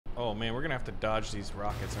Oh man, we're gonna have to dodge these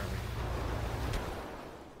rockets, aren't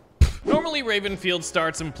we? Normally, Ravenfield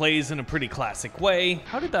starts and plays in a pretty classic way.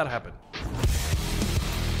 How did that happen?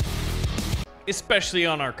 Especially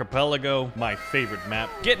on Archipelago, my favorite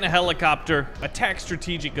map. Get in a helicopter, attack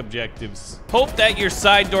strategic objectives. Hope that your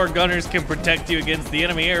side door gunners can protect you against the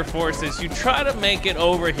enemy air force as you try to make it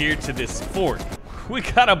over here to this fort. We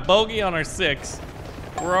got a bogey on our 6.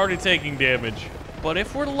 We're already taking damage. But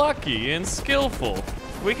if we're lucky and skillful,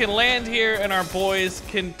 we can land here and our boys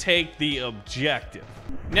can take the objective.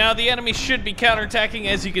 Now, the enemy should be counterattacking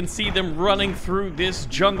as you can see them running through this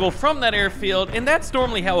jungle from that airfield, and that's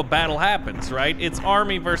normally how a battle happens, right? It's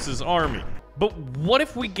army versus army. But what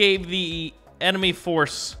if we gave the enemy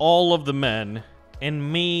force all of the men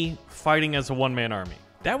and me fighting as a one-man army?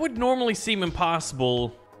 That would normally seem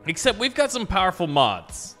impossible, except we've got some powerful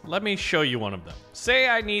mods. Let me show you one of them. Say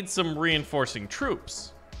I need some reinforcing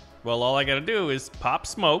troops. Well, all I gotta do is pop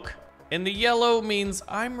smoke, and the yellow means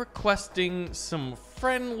I'm requesting some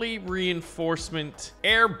friendly reinforcement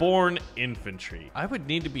airborne infantry. I would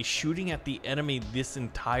need to be shooting at the enemy this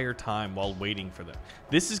entire time while waiting for them.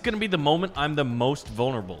 This is gonna be the moment I'm the most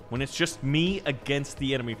vulnerable, when it's just me against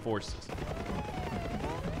the enemy forces.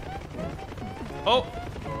 Oh,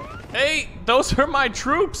 hey, those are my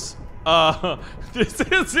troops. This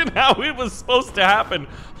isn't how it was supposed to happen.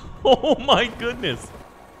 Oh my goodness.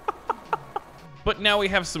 But now we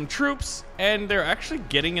have some troops, and they're actually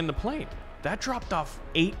getting in the plane. That dropped off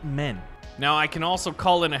 8 men. Now I can also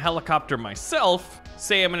call in a helicopter myself.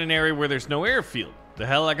 Say I'm in an area where there's no airfield. The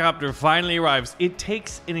helicopter finally arrives. It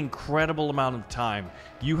takes an incredible amount of time.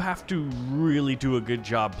 You have to really do a good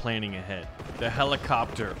job planning ahead. The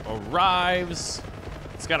helicopter arrives.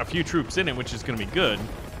 It's got a few troops in it, which is gonna be good.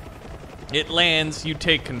 It lands, you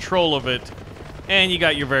take control of it, and you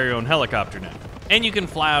got your very own helicopter now. And you can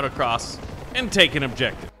fly out across and take an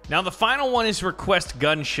objective. Now the final one is request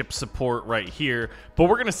gunship support right here, but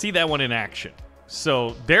we're gonna see that one in action.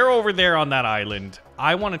 So they're over there on that island.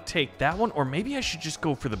 I wanna take that one, or maybe I should just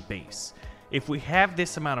go for the base. If we have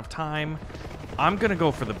this amount of time, I'm gonna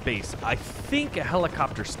go for the base. I think a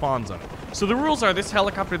helicopter spawns on it. So the rules are this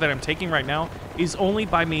helicopter that I'm taking right now is only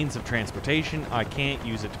by means of transportation. I can't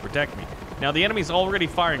use it to protect me. Now the enemy's already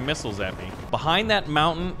firing missiles at me. Behind that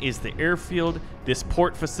mountain is the airfield. This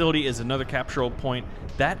port facility is another capturable point.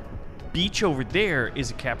 That beach over there is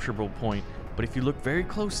a capturable point. But if you look very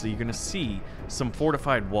closely, you're gonna see some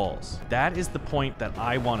fortified walls. That is the point that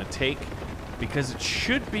I wanna take because it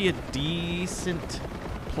should be a decent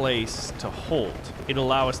place to hold. It'll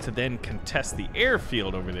allow us to then contest the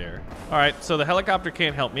airfield over there. All right, so the helicopter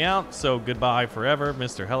can't help me out, so goodbye forever,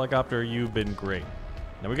 Mr. Helicopter, you've been great.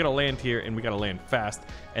 Now we gotta land here, and we gotta land fast,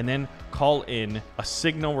 and then call in a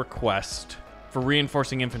signal request for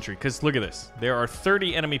reinforcing infantry, because look at this. There are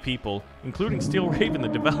 30 enemy people, including Steel Raven, the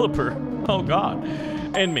developer, oh god,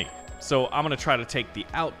 and me. So I'm gonna try to take the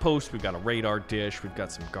outpost. We've got a radar dish, we've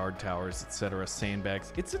got some guard towers, etc.,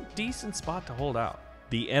 sandbags. It's a decent spot to hold out.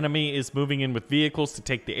 The enemy is moving in with vehicles to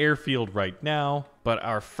take the airfield right now, but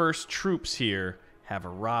our first troops here have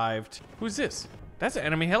arrived. Who's this? That's an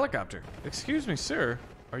enemy helicopter. Excuse me, sir.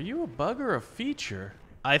 Are you a bug or a feature?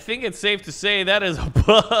 I think it's safe to say that is a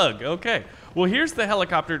bug. Okay. Well, here's the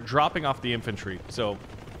helicopter dropping off the infantry. So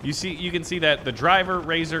you can see that the driver,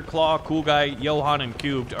 Razor, Claw, Cool Guy, Johan, and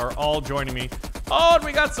Cubed are all joining me. Oh, and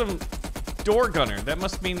we got some door gunner. That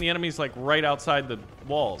must mean the enemy's like right outside the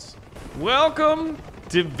walls. Welcome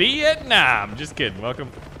to Vietnam. Just kidding. Welcome.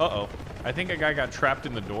 Uh-oh. I think a guy got trapped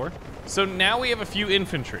in the door. So now we have a few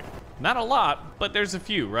infantry. Not a lot, but there's a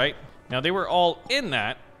few, right? Now they were all in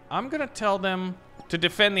that. I'm gonna tell them to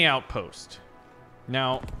defend the outpost.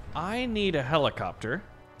 Now, I need a helicopter,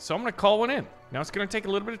 so I'm gonna call one in. Now it's gonna take a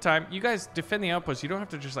little bit of time. You guys defend the outpost. You don't have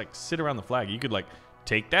to just like sit around the flag. You could like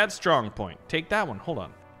take that strong point, take that one. Hold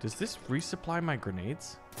on. Does this resupply my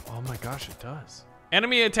grenades? Oh my gosh, it does.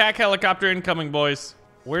 Enemy attack helicopter incoming, boys.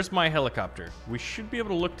 Where's my helicopter? We should be able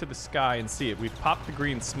to look to the sky and see it. We've popped the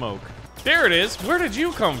green smoke. There it is. Where did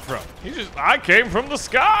you come from? I came from the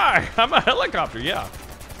sky. I'm a helicopter, yeah.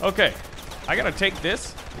 Okay, I gotta take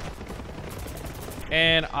this.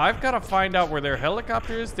 And I've gotta find out where their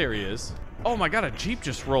helicopter is. There he is. Oh my god, a Jeep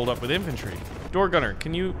just rolled up with infantry. Door gunner,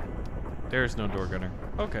 can you... There's no door gunner.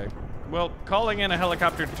 Okay. Well, calling in a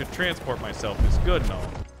helicopter to transport myself is good and all.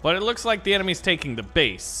 But it looks like the enemy's taking the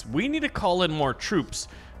base. We need to call in more troops.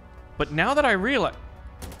 But now that I realize...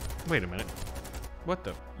 Wait a minute. What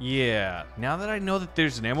the... Yeah, now that I know that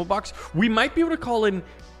there's an ammo box, we might be able to call in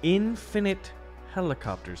infinite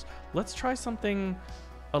helicopters. Let's try something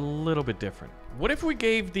a little bit different. What if we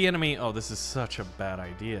gave the enemy... Oh, this is such a bad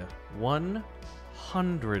idea.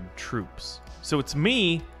 100 troops. So it's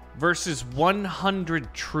me versus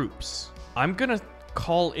 100 troops. I'm gonna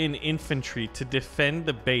call in infantry to defend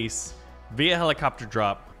the base via helicopter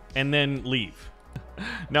drop and then leave.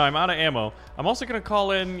 Now I'm out of ammo. I'm also gonna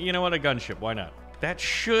call in, you know what, a gunship. Why not? That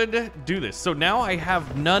should do this. So now I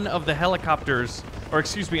have none of the helicopters, or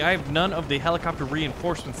excuse me, I have none of the helicopter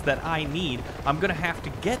reinforcements that I need. I'm gonna have to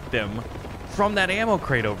get them from that ammo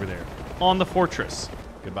crate over there on the fortress.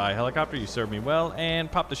 Goodbye, helicopter, you served me well,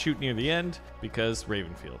 and pop the chute near the end because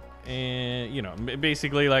Ravenfield. And, you know,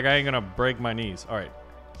 basically, like, I ain't gonna break my knees. All right,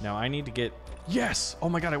 now I need to get, yes! Oh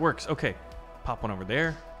my God, it works. Okay, pop one over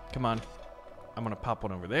there. Come on. I'm gonna pop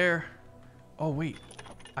one over there. Oh, wait,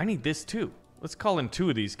 I need this too. Let's call in 2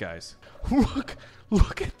 of these guys.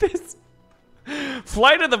 Look at this.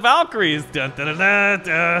 Flight of the Valkyries. Dun, dun, dun,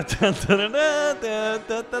 dun, dun, dun, dun,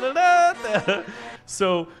 dun, dun, dun.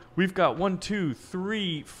 So we've got 1, 2,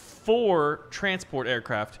 3, 4 transport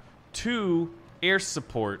aircraft, 2 air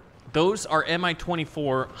support. Those are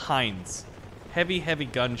Mi-24 Hinds, heavy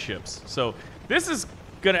gunships. So this is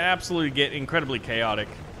gonna absolutely get incredibly chaotic.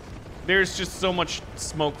 There's just so much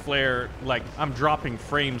smoke flare, like I'm dropping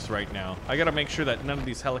frames right now. I gotta make sure that none of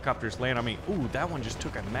these helicopters land on me. Ooh, that one just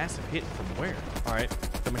took a massive hit from where? All right,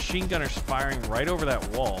 the machine gunner's firing right over that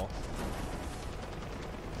wall.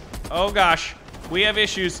 Oh gosh, we have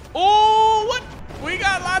issues. Oh, what? We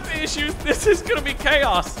got lots of issues. This is gonna be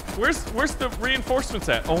chaos. Where's the reinforcements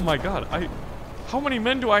at? Oh my God, how many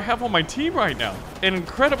men do I have on my team right now? An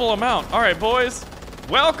incredible amount. All right, boys.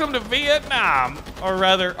 Welcome to Vietnam, or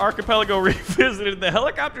rather, Archipelago Revisited. The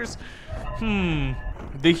helicopters, the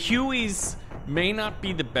Hueys may not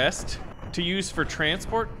be the best to use for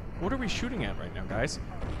transport. What are we shooting at right now, guys?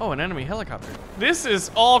 Oh, an enemy helicopter. This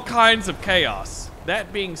is all kinds of chaos.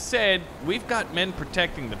 That being said, we've got men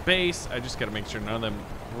protecting the base. I just gotta make sure none of them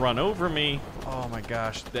run over me. Oh my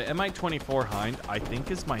gosh, the Mi-24 Hind, I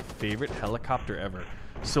think, is my favorite helicopter ever.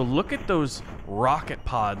 So look at those rocket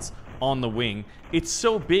pods on the wing. It's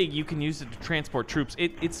so big you can use it to transport troops.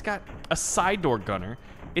 It's got a side door gunner.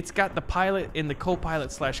 It's got the pilot and the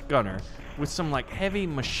co-pilot / gunner with some like heavy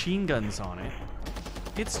machine guns on it.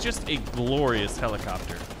 It's just a glorious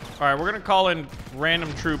helicopter. All right, we're gonna call in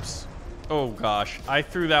random troops. Oh gosh, I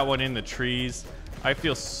threw that one in the trees. I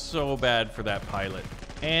feel so bad for that pilot.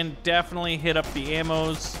 And definitely hit up the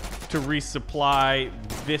ammos to resupply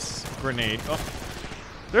this grenade. Oh,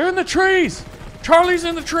 they're in the trees! Charlie's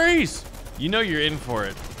in the trees! You know you're in for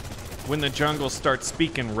it when the jungle starts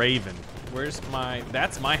speaking Raven. Where's my...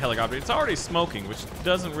 That's my helicopter. It's already smoking, which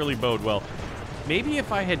doesn't really bode well. Maybe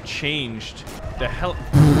if I had changed the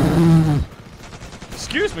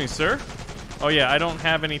Excuse me, sir. Oh yeah, I don't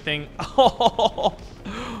have anything. Oh,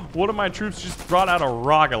 one of my troops just brought out a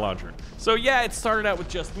rocket launcher. So yeah, it started out with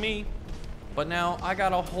just me, but now I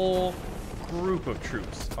got a whole group of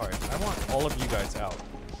troops. All right, I want all of you guys out.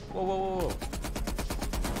 Whoa, whoa, whoa, whoa.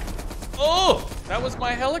 Oh, that was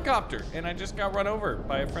my helicopter, and I just got run over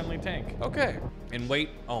by a friendly tank. Okay, and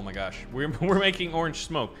wait, oh my gosh, we're making orange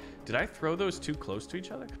smoke. Did I throw those too close to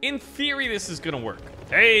each other? In theory, this is gonna work.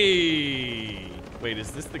 Hey, wait,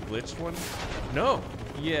 is this the glitched one? No,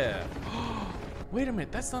 yeah. Wait a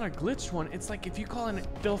minute, that's not a glitched one. It's like if you call in,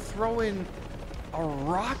 they'll throw in a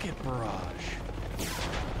rocket barrage.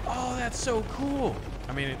 Oh, that's so cool.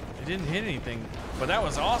 I mean, it didn't hit anything, but that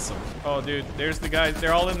was awesome. Oh, dude, there's the guys.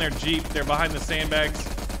 They're all in their Jeep. They're behind the sandbags.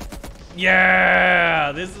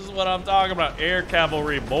 Yeah, this is what I'm talking about. Air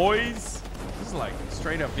cavalry, boys. This is like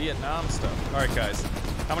straight up Vietnam stuff. All right, guys,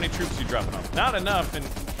 how many troops are you dropping off? Not enough, and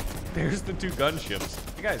there's the 2 gunships.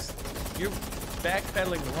 Hey, guys, you're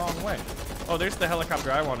backpedaling the wrong way. Oh, there's the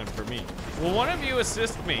helicopter I wanted for me. Will one of you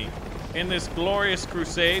assist me in this glorious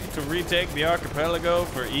crusade to retake the archipelago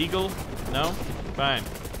for Eagle? No? Fine,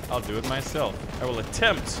 I'll do it myself. I will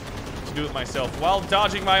attempt to do it myself while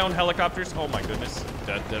dodging my own helicopters. Oh my goodness.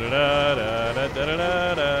 Oh,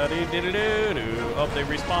 they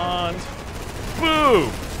respawned. Boo!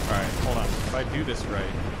 All right, hold on. If I do this right.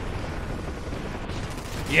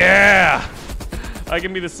 Yeah! I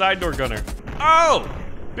can be the side door gunner. Oh!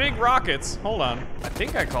 Big rockets. Hold on. I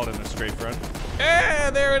think I called in a strafe run. Yeah,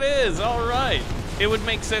 there it is. All right. It would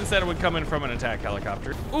make sense that it would come in from an attack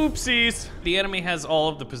helicopter. Oopsies. The enemy has all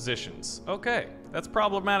of the positions. Okay, that's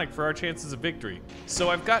problematic for our chances of victory.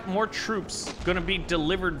 So I've got more troops gonna be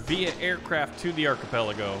delivered via aircraft to the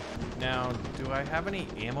archipelago. Now, do I have any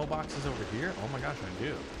ammo boxes over here? Oh my gosh, I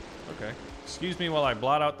do. Okay. Excuse me while I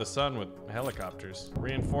blot out the sun with helicopters.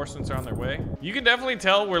 Reinforcements are on their way. You can definitely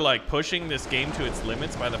tell we're like pushing this game to its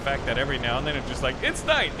limits by the fact that every now and then it's just like, it's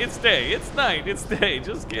night, it's day, it's night, it's day.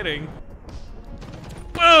 Just kidding.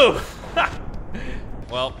 Boom!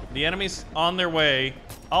 Well, the enemy's on their way.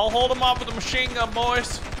 I'll hold them off with a machine gun,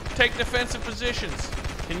 boys. Take defensive positions.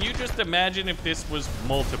 Can you just imagine if this was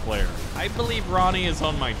multiplayer? I believe Ronnie is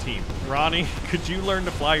on my team. Ronnie, could you learn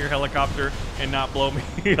to fly your helicopter and not blow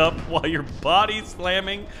me up while your body's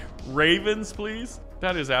slamming ravens, please?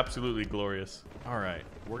 That is absolutely glorious. All right,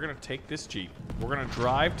 we're gonna take this Jeep. We're gonna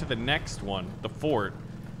drive to the next one, the fort,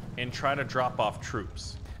 and try to drop off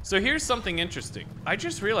troops. So here's something interesting. I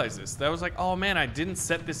just realized this. That was like, oh man, I didn't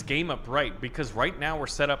set this game up right, because right now we're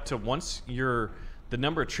set up to once the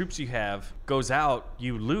number of troops you have goes out,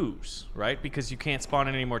 you lose, right? Because you can't spawn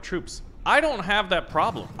in any more troops. I don't have that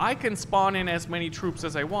problem. I can spawn in as many troops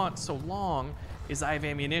as I want so long as I have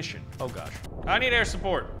ammunition. Oh gosh. I need air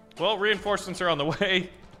support. Well, reinforcements are on the way.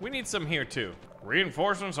 We need some here too.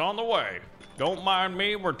 Reinforcements on the way. Don't mind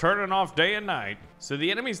me, we're turning off day and night. So the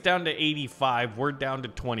enemy's down to 85, we're down to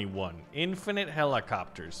 21. Infinite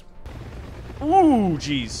helicopters. Ooh,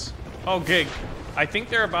 geez. Okay, I think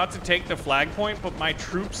they're about to take the flag point, but my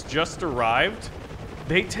troops just arrived.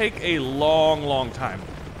 They take a long, long time.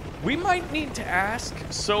 We might need to ask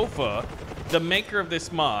Sofa, the maker of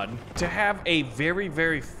this mod, to have a very,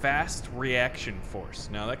 very fast reaction force.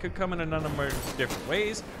 Now, that could come in a number of different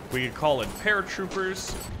ways. We could call in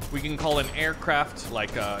paratroopers. We can call in aircraft,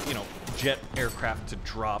 like, jet aircraft to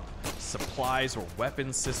drop supplies or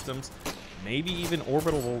weapon systems. Maybe even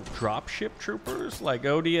orbital dropship troopers, like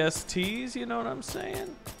ODSTs, you know what I'm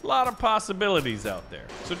saying? A lot of possibilities out there.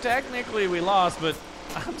 So technically we lost, but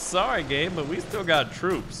I'm sorry, game, but we still got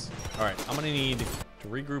troops. All right, I'm gonna need to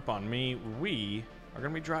regroup on me. We are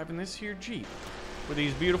gonna be driving this here Jeep with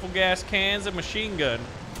these beautiful gas cans and machine gun.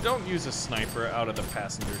 Don't use a sniper out of the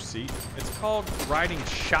passenger seat. It's called riding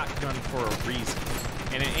shotgun for a reason,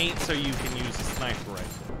 and it ain't so you can use a sniper rifle.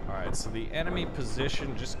 All right, so the enemy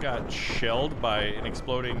position just got shelled by an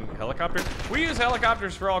exploding helicopter. We use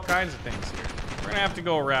helicopters for all kinds of things here. We're gonna have to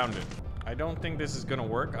go around it. I don't think this is gonna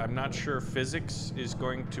work. I'm not sure physics is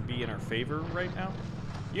going to be in our favor right now.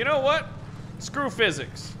 You know what? Screw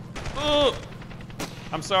physics. Ugh.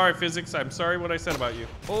 I'm sorry, physics. I'm sorry what I said about you.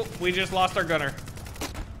 Oh, we just lost our gunner.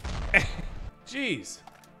 Jeez,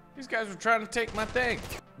 these guys were trying to take my thing.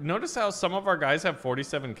 Notice how some of our guys have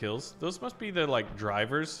 47 kills? Those must be the, like,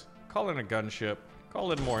 drivers. Call in a gunship.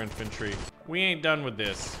 Call in more infantry. We ain't done with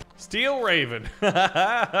this. Steel Raven.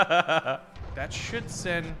 That should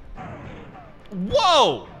send...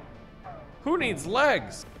 Whoa! Who needs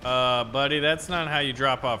legs? Buddy, that's not how you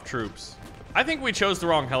drop off troops. I think we chose the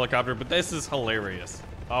wrong helicopter, but this is hilarious.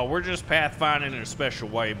 Oh, we're just pathfinding in a special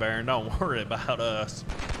way, Baron. Don't worry about us.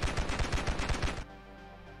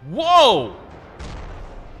 Whoa!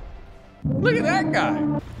 Look at that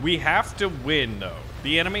guy. We have to win, though.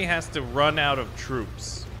 The enemy has to run out of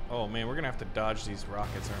troops. Oh, man, we're gonna have to dodge these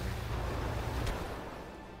rockets, aren't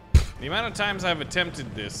we? The amount of times I've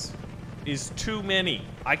attempted this is too many.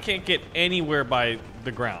 I can't get anywhere by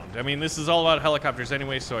the ground. I mean, this is all about helicopters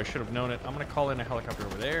anyway, so I should have known it. I'm gonna call in a helicopter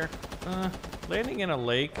over there. Landing in a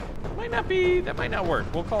lake that might not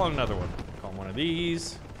work. We'll call in another one. Call one of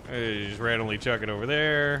these. Just randomly chuck it over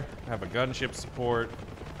there. Have a gunship support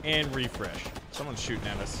and refresh. Someone's shooting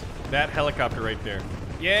at us. That helicopter right there.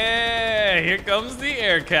 Yeah, here comes the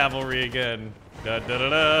air cavalry again. Wait a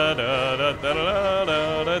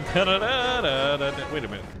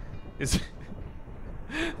minute.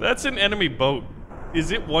 That's an enemy boat.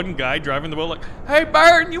 Is it one guy driving the boat like, hey,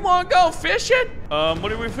 Baron, you want to go fishing?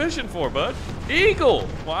 What are we fishing for, bud? Eagle.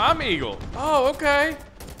 Well, I'm Eagle. Oh, okay.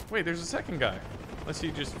 Wait, there's a second guy. Unless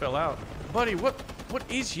he just fell out. Buddy, what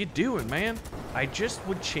is you doing, man? I just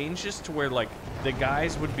would change this to where, like, the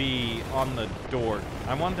guys would be on the door.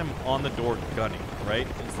 I want them on the door gunning, right?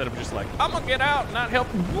 Instead of just like, I'm gonna get out and not help.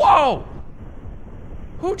 Whoa!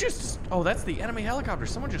 Who just... Oh, that's the enemy helicopter.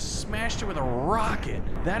 Someone just smashed it with a rocket.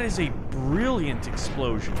 That is a brilliant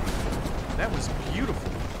explosion. That was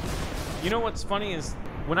beautiful. You know what's funny is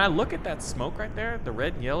when I look at that smoke right there, the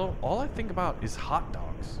red and yellow, all I think about is hot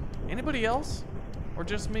dogs. Anybody else? Or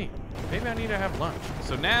just me? Maybe I need to have lunch.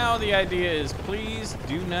 So now the idea is, please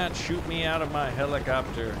do not shoot me out of my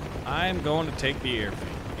helicopter. I'm going to take the airfield.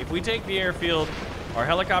 If we take the airfield, our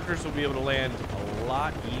helicopters will be able to land a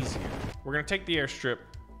lot easier. We're gonna take the airstrip,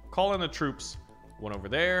 call in the troops. One over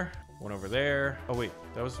there, one over there. Oh wait,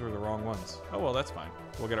 those were the wrong ones. Oh well, that's fine.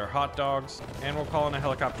 We'll get our hot dogs, and we'll call in a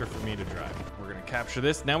helicopter for me to drive. We're gonna capture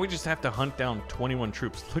this. Now we just have to hunt down 21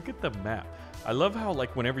 troops. Look at the map. I love how,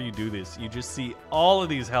 like, whenever you do this, you just see all of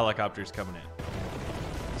these helicopters coming in.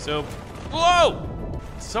 So, whoa!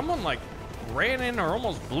 Someone, like, ran in or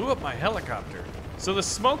almost blew up my helicopter. So the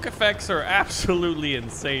smoke effects are absolutely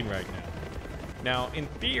insane right now. Now, in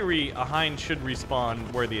theory, a hind should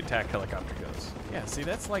respawn where the attack helicopter goes. Yeah, see,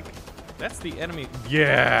 that's the enemy.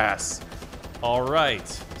 Yes! All right,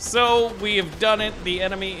 so we have done it. The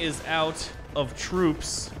enemy is out of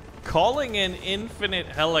troops, calling in infinite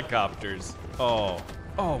helicopters. Oh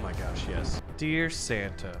my gosh, yes. Dear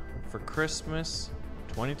Santa, for Christmas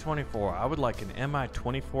 2024, I would like an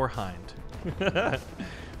Mi-24 Hind.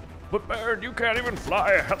 But Baron, you can't even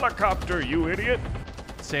fly a helicopter, you idiot.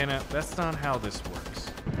 Santa, that's not how this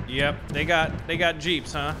works. Yep, they got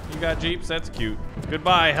Jeeps, huh? You got Jeeps? That's cute.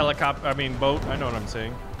 Goodbye, boat. I know what I'm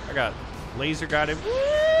saying. I got laser guided. Woo!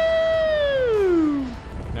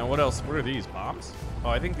 Now what else? What are these, bombs? Oh,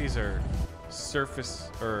 I think these are surface,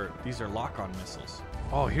 or these are lock-on missiles.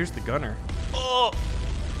 Oh, here's the gunner. Oh!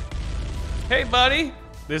 Hey, buddy.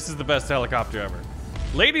 This is the best helicopter ever.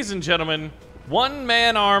 Ladies and gentlemen,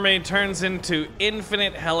 one-man army turns into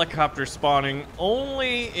infinite helicopter spawning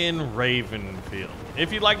only in Ravenfield.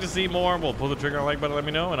 If you'd like to see more, we'll pull the trigger on the like button, let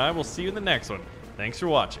me know, and I will see you in the next one. Thanks for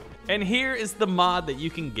watching. And here is the mod that you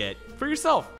can get for yourself.